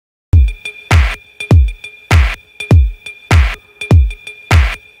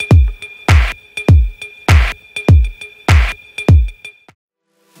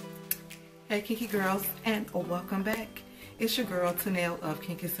Hey Kinky Girls, and welcome back. It's your girl Tanel of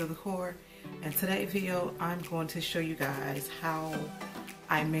Kinky Core, and today's video I'm going to show you guys how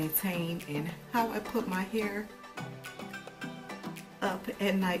I maintain and how I put my hair up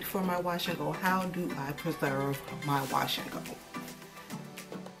at night for my wash and go. How do I preserve my wash and go?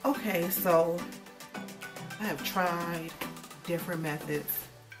 Okay, so I have tried different methods.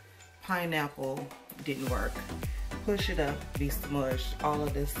 Pineapple didn't work. Push it up, be smudged, all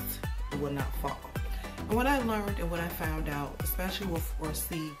of this will not fall. And what I learned and what I found out, especially with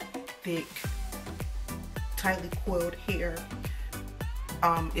 4C thick, tightly coiled hair,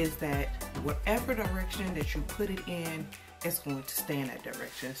 is that whatever direction that you put it in, it's going to stay in that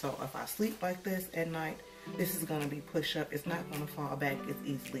direction. So if I sleep like this at night, this is going to be pushed up. It's not going to fall back as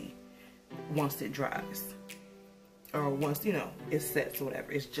easily once it dries, or once, you know, it sets or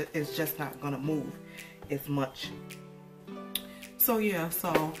whatever. It's just not going to move as much. So yeah,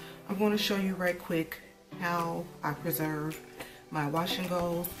 so I'm going to show you right quick how I preserve my wash and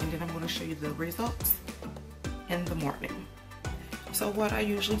goes, and then I'm going to show you the results in the morning. So what I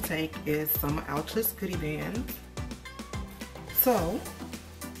usually take is some ouchless Goodie bands. So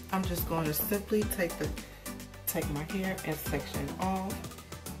I'm just going to simply take my hair and section off,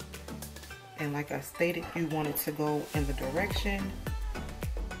 and like I stated, you want it to go in the direction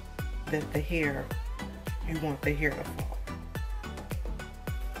that you want the hair to fall.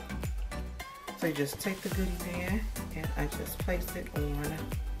 So you just take the Goodie band and I just place it on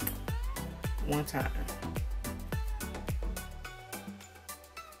one time.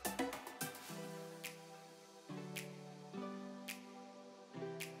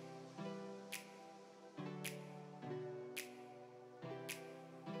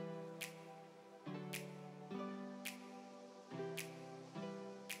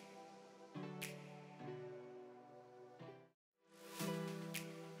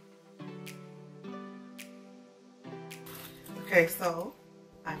 Okay, so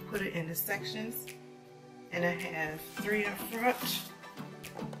I put it in the sections, and I have 3 in front,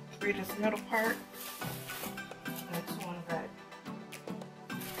 3 this middle part, and 2 on the back.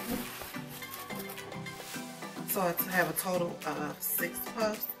 So I have a total of 6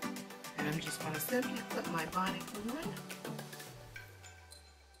 puffs, and I'm just going to simply put my bonnet on.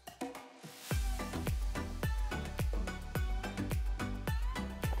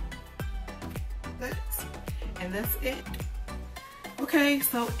 And that's it. Okay,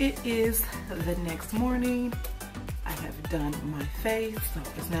 so it is the next morning. I have done my face, so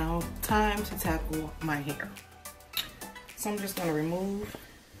it's now time to tackle my hair. So I'm just going to remove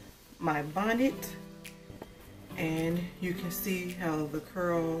my bonnet, and you can see how the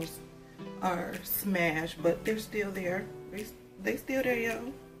curls are smashed, but they're still there. They still there,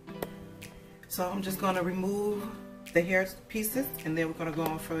 yo. So I'm just going to remove the hair pieces, and then we're going to go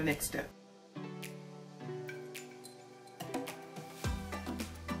on for the next step.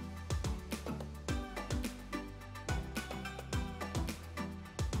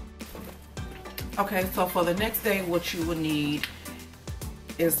 Okay, so for the next day, what you will need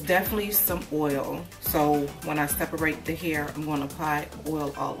is definitely some oil. So when I separate the hair, I'm going to apply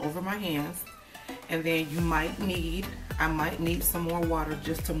oil all over my hands. And then I might need some more water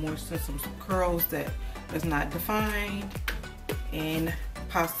just to moisten some curls that is not defined, and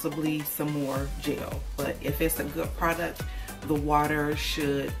possibly some more gel. But if it's a good product, the water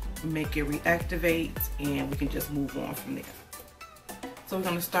should make it reactivate, and we can just move on from there. So we're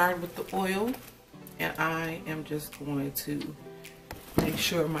going to start with the oil. And I am just going to make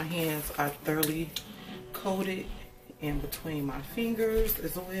sure my hands are thoroughly coated in between my fingers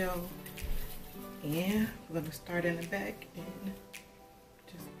as well. And we're going to start in the back and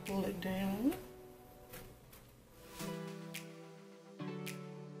just pull it down.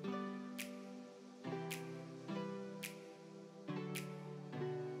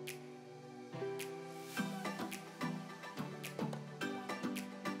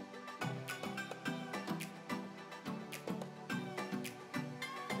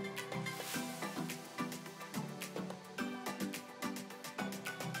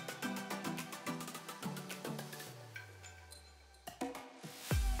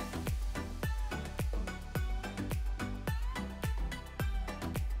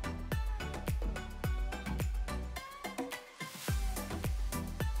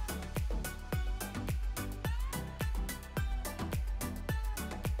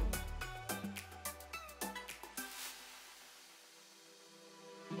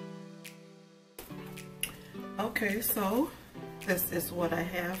 Okay, so this is what I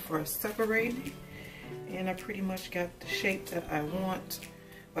have for separating, and I pretty much got the shape that I want.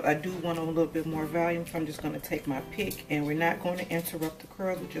 but I do want a little bit more volume, so I'm just going to take my pick, and we're not going to interrupt the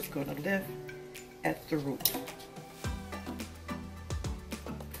curls. We're just going to lift at the root.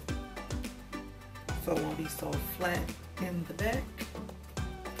 So it won't be so flat in the back.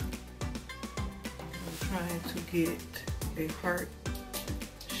 I'm trying to get a heart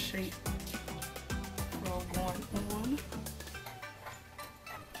shape curl going on.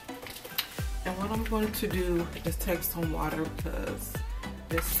 And what I'm going to do is take some water because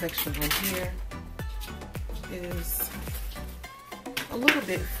this section right here is a little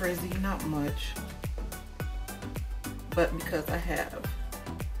bit frizzy, not much, but because I have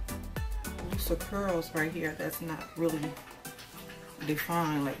looser curls right here that's not really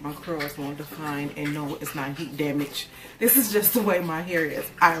defined, like my curls won't define, and no, it's not heat damage. This is just the way my hair is.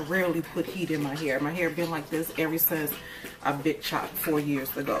 I rarely put heat in my hair. My hair been like this ever since I big chopped 4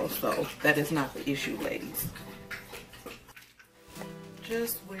 years ago, so that is not the issue, ladies.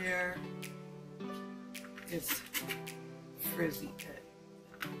 Just where it's frizzy at.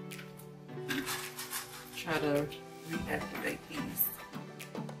 Try to reactivate these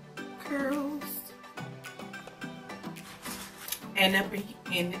curls. And up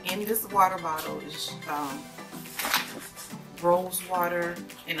in this water bottle is rose water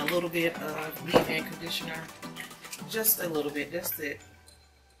and a little bit of leave-in conditioner. Just a little bit, that's it.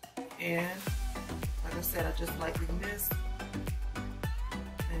 And like I said, I just lightly mist.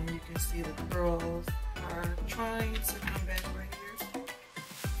 And you can see the curls are trying to come back right here.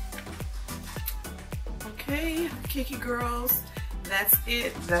 Okay, Kiki girls, that's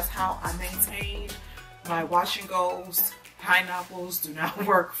it. That's how I maintain my wash and goes. Pineapples do not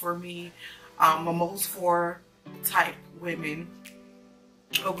work for me. Most for type women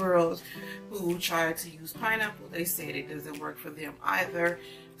or girls who try to use pineapple, they said it doesn't work for them either.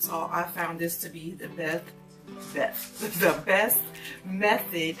 So I found this to be the best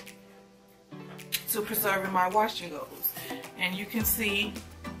method to preserving my wash and goes. And you can see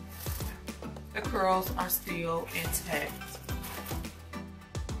the curls are still intact.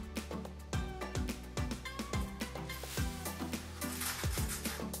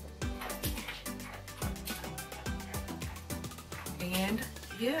 And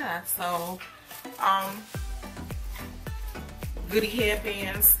yeah, so Goodie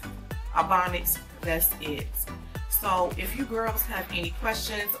headbands, bonnets, that's it. So if you girls have any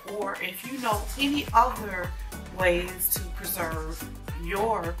questions, or if you know any other ways to preserve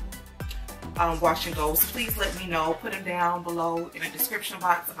your wash and goes, please let me know. Put them down below in the description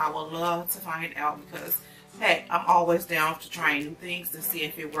box. I would love to find out, because hey, I'm always down to trying new things to see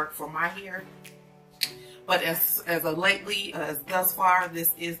if it worked for my hair. But as of lately, thus far,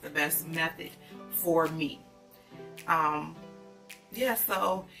 this is the best method for me. Yeah,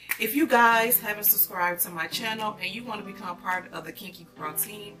 so if you guys haven't subscribed to my channel and you want to become part of the Kinky Girl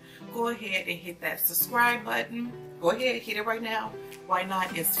team, go ahead and hit that subscribe button. Go ahead, hit it right now. Why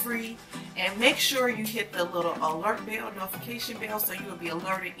not? It's free. And make sure you hit the little alert bell, notification bell, so you will be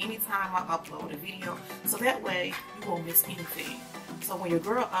alerted anytime I upload a video. So that way you won't miss anything. So when your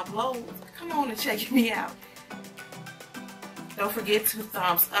girl uploads, come on and check me out. Don't forget to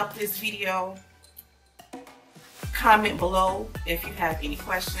thumbs up this video. Comment below if you have any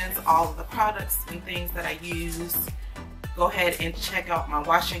questions. All of the products and things that I use. Go ahead and check out my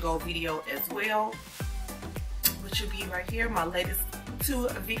wash and go video as well, which will be right here, my latest 2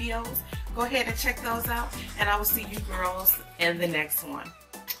 videos. Go ahead and check those out, and I will see you girls in the next one.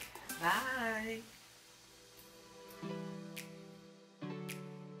 Bye.